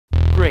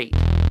Great.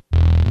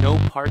 No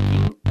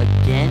parking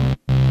again?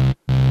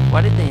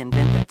 Why did they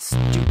invent that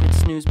stupid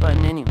snooze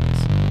button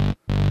anyways?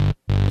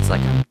 It's like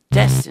I'm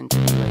destined to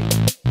be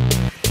late.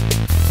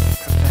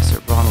 Professor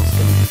Ronald's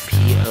gonna be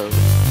PO'd.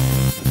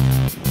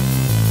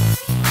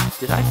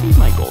 Did I feed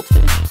my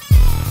goldfish?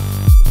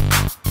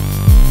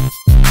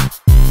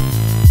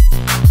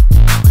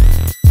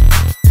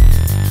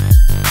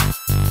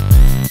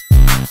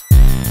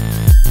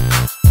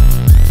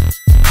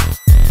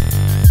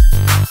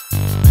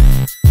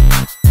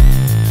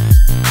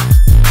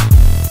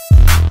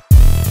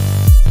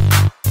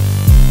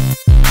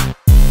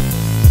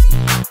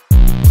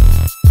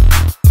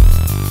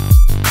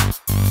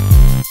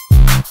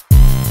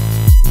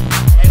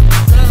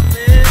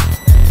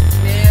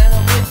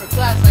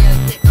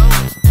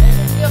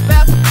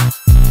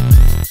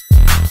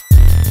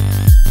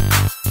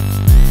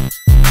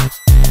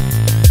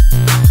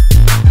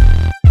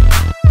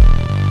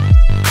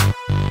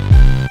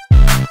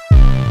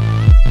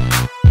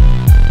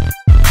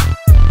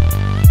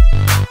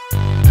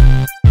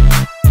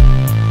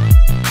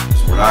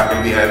 Not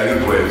going to be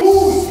having a quiz.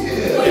 Ooh,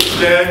 yeah.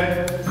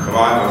 Instead, come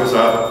on, look us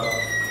up.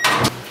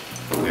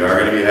 We are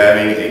going to be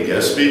having a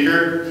guest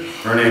speaker.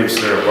 Her name is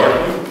Sarah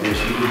Barkley, and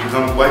she has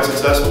become quite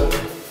successful.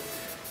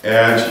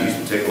 And she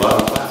used to take a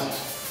lot of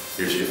classes.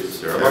 Here she is,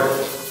 Sarah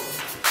Barkley.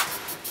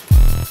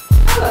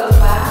 Hello,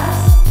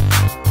 class.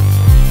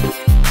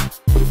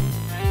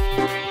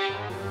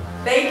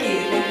 Thank you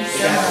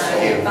so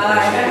much.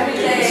 Bye. Have a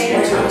good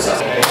day.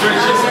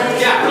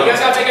 Yeah, you guys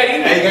gotta take ID.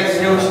 Hey, you guys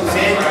know what she's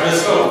saying?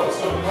 Let's go.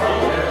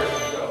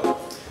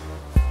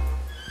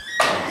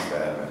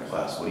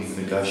 Class, what do you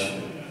think I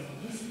should do?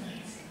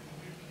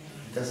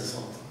 He does this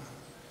all the time.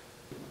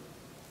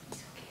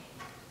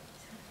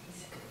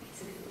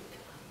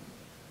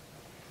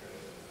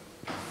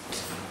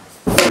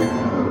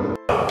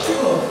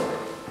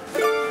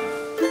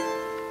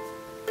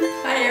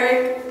 Hi,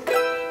 Eric.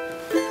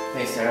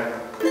 Hey, Sarah.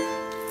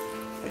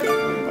 Thank you for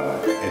coming by.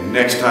 And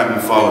next time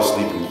you fall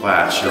asleep in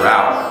class, you're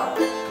out.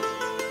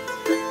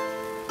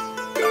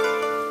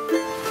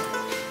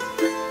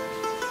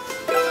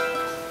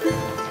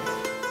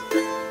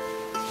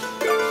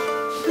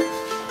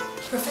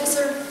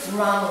 Professor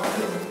Ronald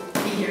couldn't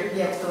be here. He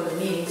had to go to a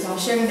meeting, so I'm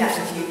sharing that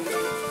with you.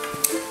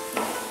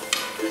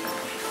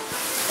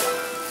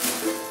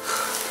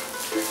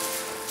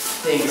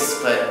 Thanks,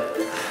 but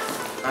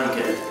I'm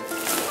good.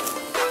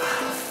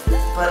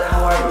 But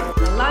how are you?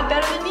 A lot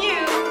better than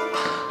you.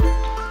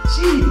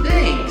 Gee,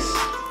 thanks.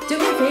 Do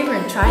me a favor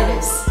and try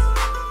this.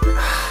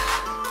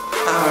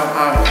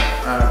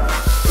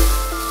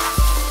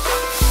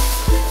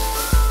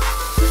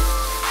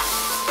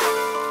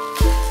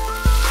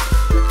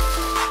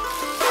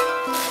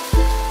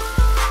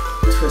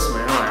 Twist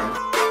my arm.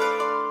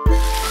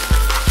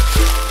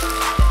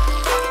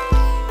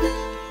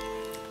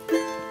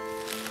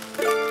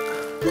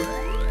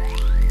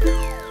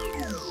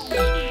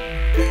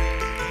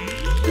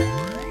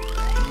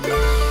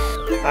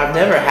 I've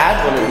never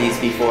had one of these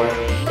before.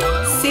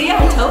 See, I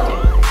told you.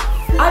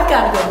 I've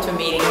got to go to a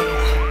meeting.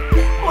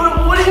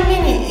 What do you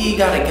mean you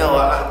gotta go?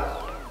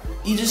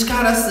 You just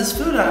got us this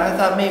food. I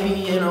thought maybe,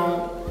 you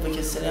know, we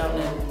could sit down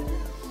and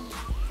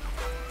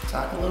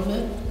talk a little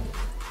bit.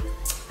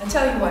 I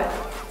tell you what,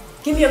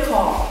 give me a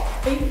call.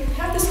 Hey,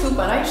 have this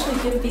coupon. I usually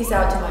give these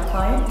out to my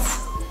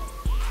clients.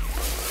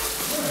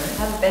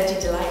 Have a veggie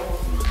delight.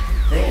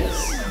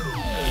 Thanks.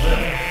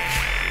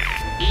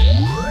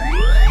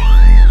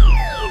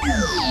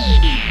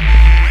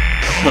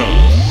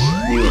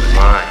 You are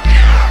mine.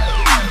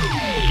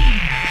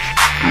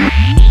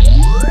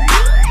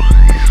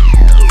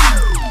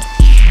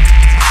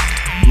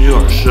 You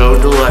are so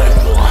delightful.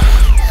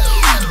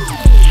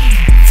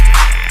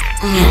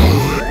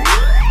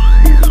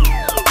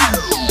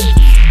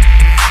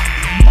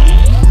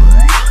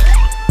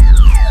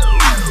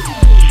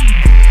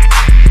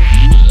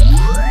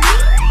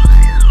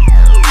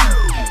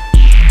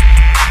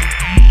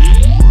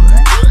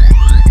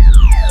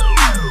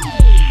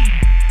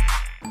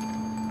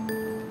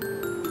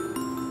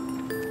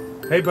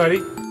 Hey, buddy.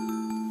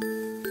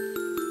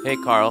 Hey,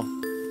 Carl.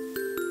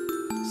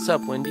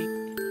 Sup, Wendy?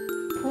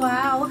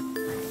 Wow,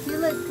 you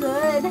look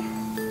good.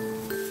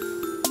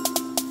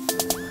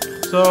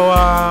 So,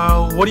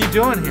 what are you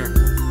doing here?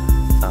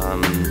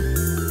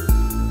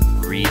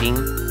 Reading?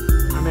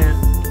 I mean,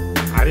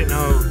 I didn't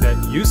know that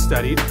you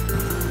studied.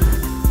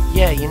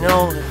 Yeah, you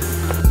know,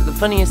 the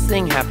funniest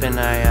thing happened.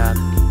 I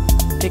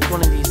picked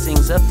one of these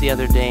things up the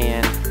other day,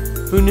 and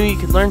who knew you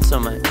could learn so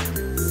much?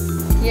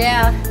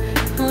 Yeah,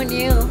 who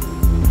knew?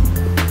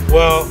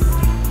 Well,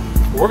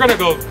 we're gonna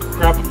go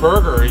grab a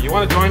burger. You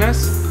wanna join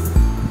us?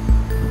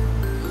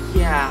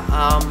 Yeah,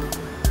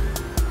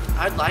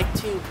 I'd like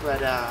to,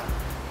 but I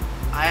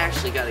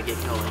actually gotta get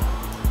going.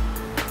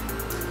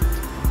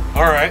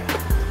 All right.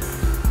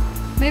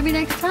 Maybe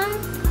next time?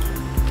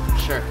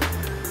 Sure.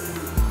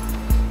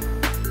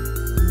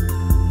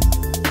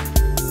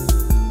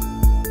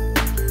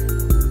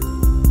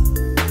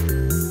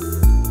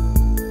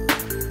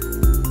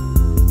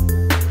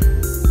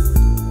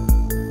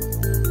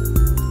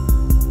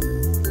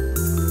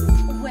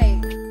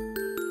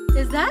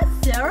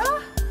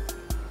 Sarah?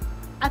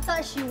 I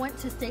thought she went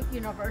to State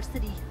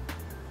University.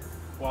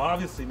 Well,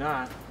 obviously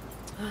not.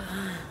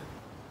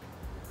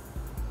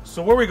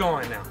 So where are we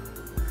going now?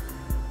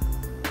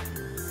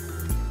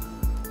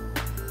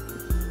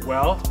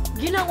 Well?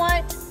 You know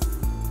what?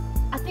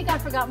 I think I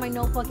forgot my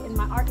notebook in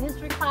my art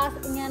history class,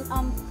 and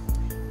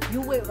you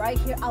wait right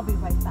here. I'll be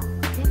right back,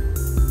 okay?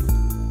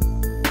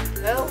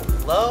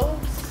 Hello,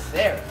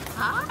 Sarah.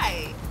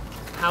 Hi.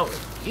 How are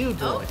you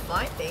Oh, doing?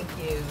 fine, thank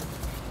you.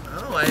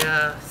 Oh,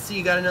 I see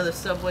you got another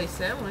Subway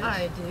sandwich.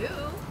 I do.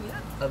 Yeah,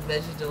 A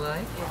veggie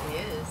delight.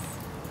 it is.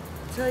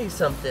 I'll tell you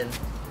something.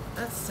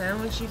 That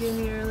sandwich you gave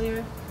me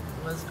earlier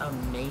was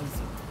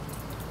amazing.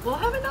 We'll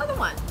have another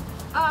one.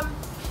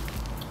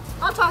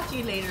 I'll talk to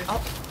you later.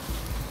 Oh,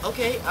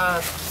 okay,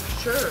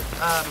 sure.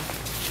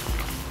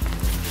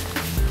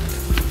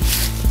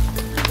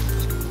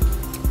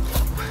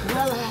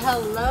 Well,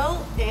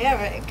 hello,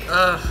 Eric.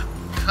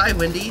 Hi,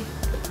 Wendy.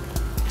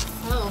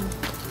 Oh,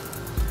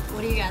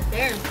 what do you got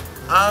there?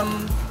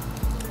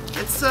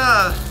 It's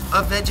a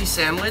veggie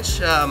sandwich.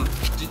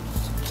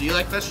 Do you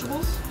like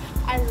vegetables?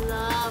 I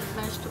love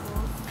vegetables.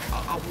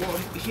 Well,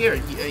 here,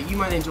 you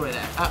might enjoy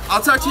that.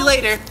 I'll talk to you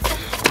later.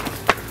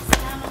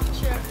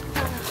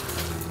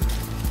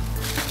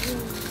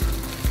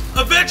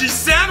 A veggie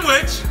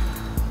sandwich?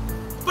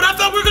 But I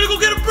thought we were gonna go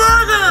get a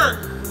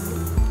burger!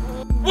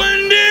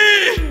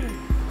 Wendy!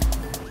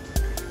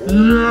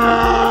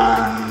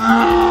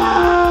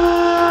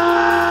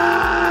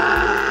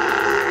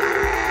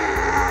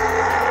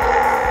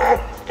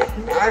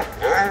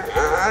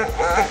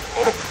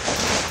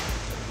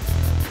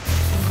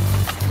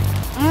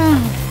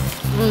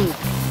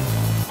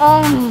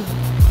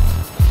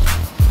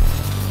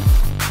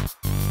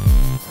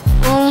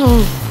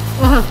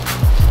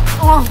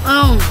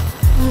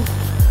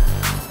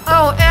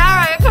 Oh,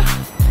 Eric!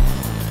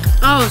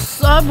 Oh,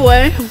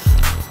 Subway!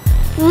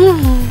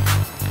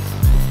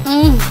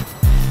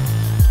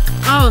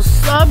 Oh,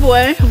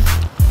 Subway!